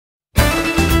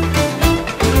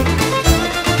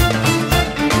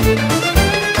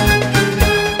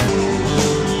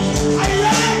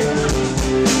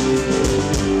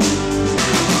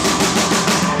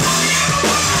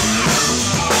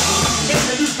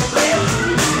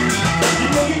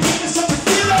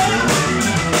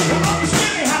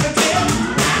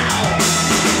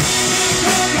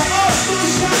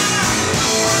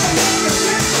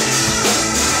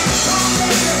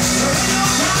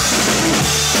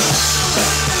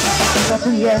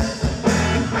nothing yet.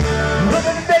 But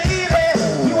baby,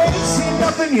 you ain't seen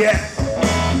nothing yet.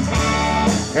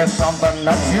 It's something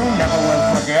that you never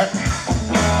will forget.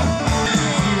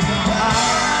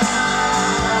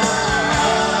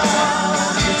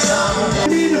 I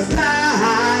need to fly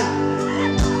high.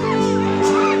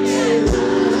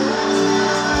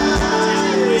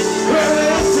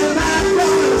 Where else am I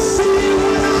gonna see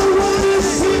what I wanna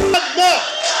see?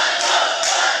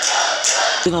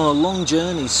 Been on a long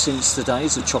journey since the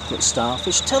days of Chocolate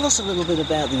Starfish. Tell us a little bit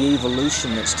about the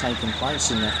evolution that's taken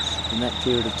place in that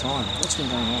period of time. What's been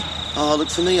going on? Oh, look,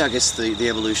 for me, I guess the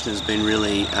evolution has been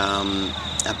really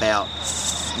about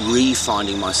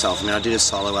re-finding myself. I mean, I did a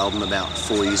solo album about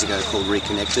 4 years ago called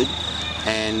Reconnected,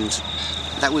 and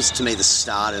that was, to me, the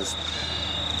start of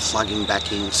plugging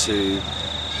back into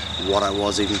what I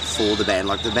was even before the band.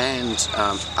 Like, the band,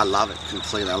 I love it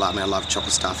completely. I love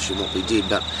Chocolate Starfish and what we did,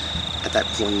 but at that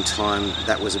point in time,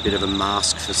 that was a bit of a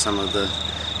mask for some of the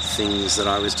things that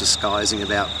I was disguising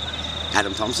about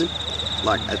Adam Thompson,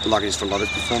 like it is for a lot of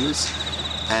performers.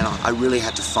 And I really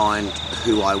had to find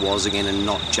who I was again and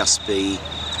not just be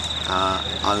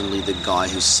only the guy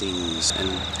who sings. And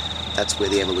that's where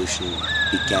the evolution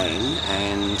began.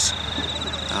 And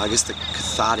I guess the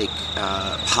cathartic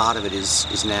part of it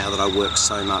is now that I work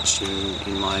so much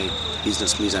in my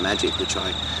business Muso Magic, which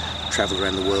I travel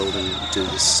around the world and do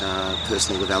this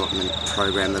personal development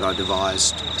program that I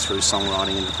devised through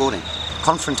songwriting and recording.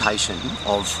 Confrontation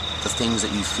of the things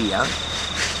that you fear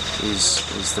is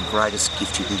the greatest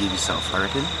gift you can give yourself, I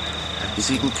reckon. If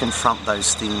you can confront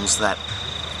those things that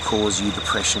cause you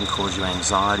depression, cause you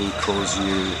anxiety, cause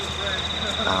you,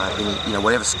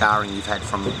 whatever scarring you've had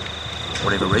from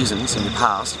whatever reasons in your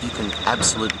past, if you can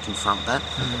absolutely confront that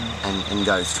and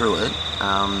go through it,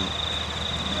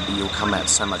 you'll come out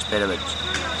so much better.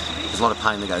 There's a lot of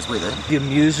pain that goes with it. Your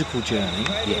musical journey,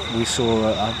 we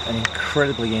saw an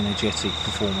incredibly energetic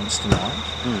performance tonight.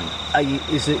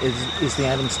 Is the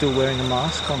Adam still wearing a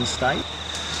mask on stage?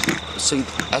 See,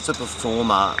 as a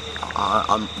performer,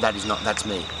 that's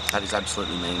me. That is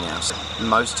absolutely me now. So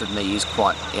most of me is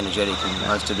quite energetic and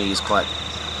most of me is quite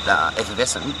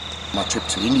effervescent. My trip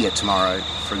to India tomorrow,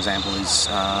 for example, is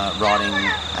writing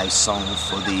a song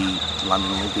for the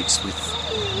London Olympics with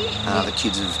the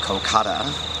kids of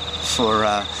Kolkata, for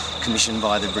commissioned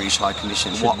by the British High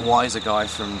Commission. Why is a guy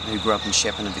who grew up in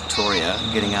Shepparton and Victoria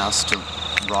getting asked to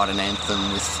write an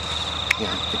anthem with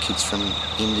the kids from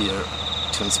India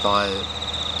to inspire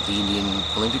the Indian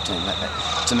Olympic team?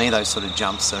 To me, those sort of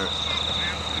jumps are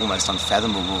almost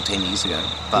unfathomable 10 years ago.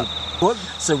 But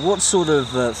what sort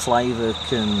of flavour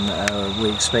can we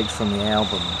expect from the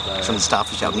album? From the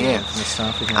Starfish album, yeah. From the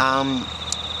Starfish album.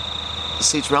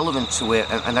 See, it's relevant to where,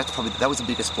 and that was the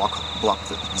biggest block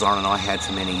that Zoran and I had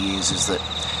for many years, is that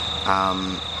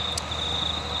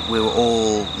we were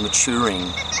all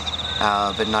maturing,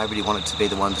 but nobody wanted to be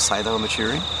the one to say they were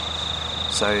maturing.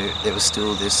 So there was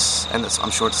still this, and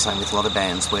I'm sure it's the same with a lot of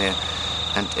bands where,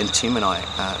 and Tim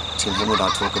Hemwood and I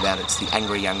talk about it's the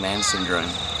angry young man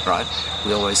syndrome, right?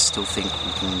 We always still think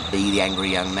we can be the angry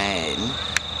young man,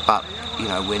 but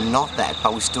we're not that,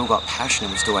 but we've still got passion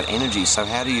and we've still got energy. So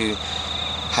how do you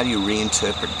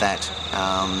reinterpret that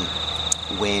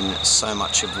when so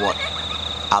much of what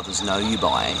others know you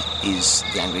by is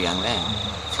the angry young man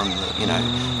from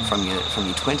from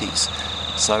your 20s?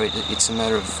 So it's a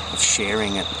matter of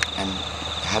sharing it and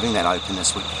having that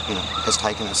openness, which has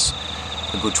taken us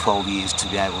a good 12 years to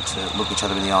be able to look each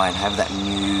other in the eye and have that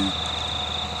new,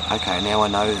 okay, now I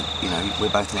know,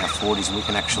 we're both in our 40s and we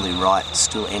can actually write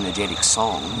still energetic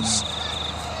songs,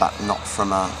 but not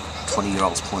from a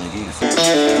 20-year-old's point of view.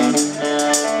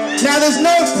 Now there's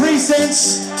no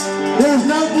pretense, there's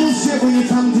no bullshit when you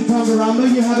come to Tongarumba,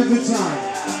 you have a good time.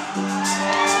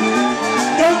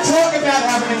 Don't talk about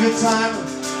having a good time,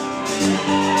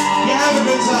 you have a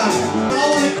good time. I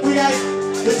want to create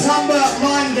the Tumba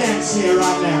line dance here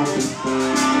right now.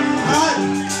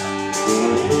 Alright?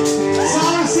 So I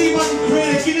want to see if I can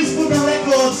create a Guinness Book of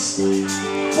Records,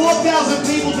 4,000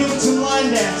 people doing some line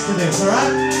dance to this,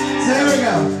 alright? So here we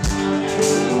go.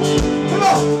 Come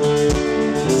on!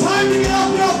 Time to get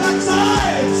off your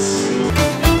backsides!